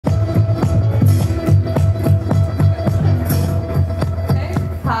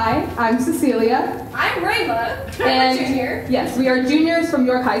I'm Cecilia. I'm Rayla. And I'm a junior. Yes, we are juniors from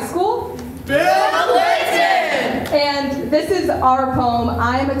York High School. Bill Clinton! And this is our poem,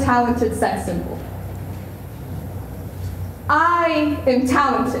 I Am a Talented Sex Symbol. I am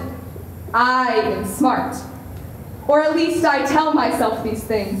talented. I am smart. Or at least I tell myself these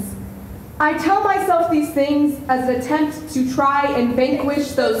things. I tell myself these things as an attempt to try and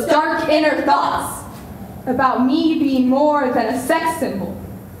vanquish those dark inner thoughts about me being more than a sex symbol.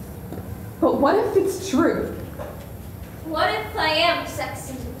 But what if it's true? What if I am a sex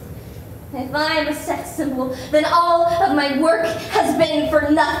symbol? If I am a sex symbol, then all of my work has been for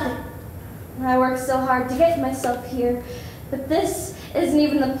nothing. I worked so hard to get myself here, but this isn't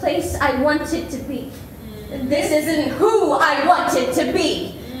even the place I wanted to be. This isn't who I wanted to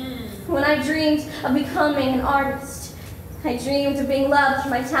be. When I dreamed of becoming an artist, I dreamed of being loved for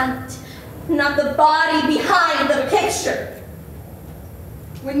my talent, not the body behind the picture.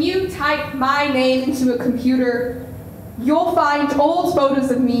 When you type my name into a computer, you'll find old photos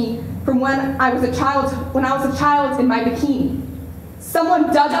of me from when I was a child in my bikini.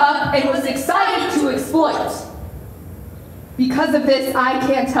 Someone dug up and was excited to exploit. Because of this, I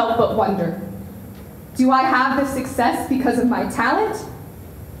can't help but wonder, do I have this success because of my talent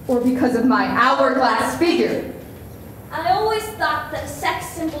or because of my hourglass figure? I always thought that a sex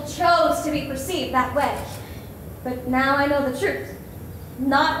symbol chose to be perceived that way. But now I know the truth.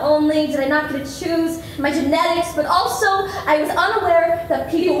 Not only did I not get to choose my genetics, but also I was unaware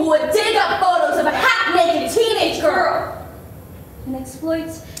that people would dig up photos of a half-naked teenage girl and exploit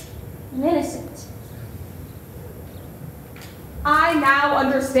an innocent. I now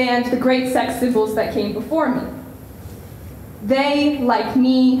understand the great sex symbols that came before me. They, like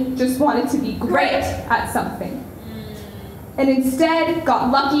me, just wanted to be great at something, and instead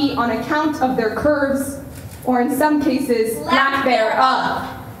got lucky on account of their curves, or in some cases, lack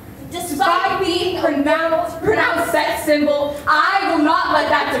thereof. Despite being a pronounced sex symbol, I will not let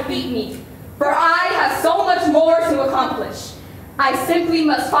that defeat me, for I have so much more to accomplish. I simply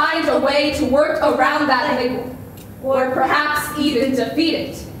must find a way to work around that label, or perhaps even defeat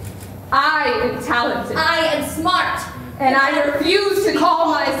it. I am talented. I am smart. And I refuse to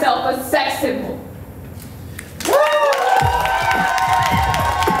call myself a sex symbol.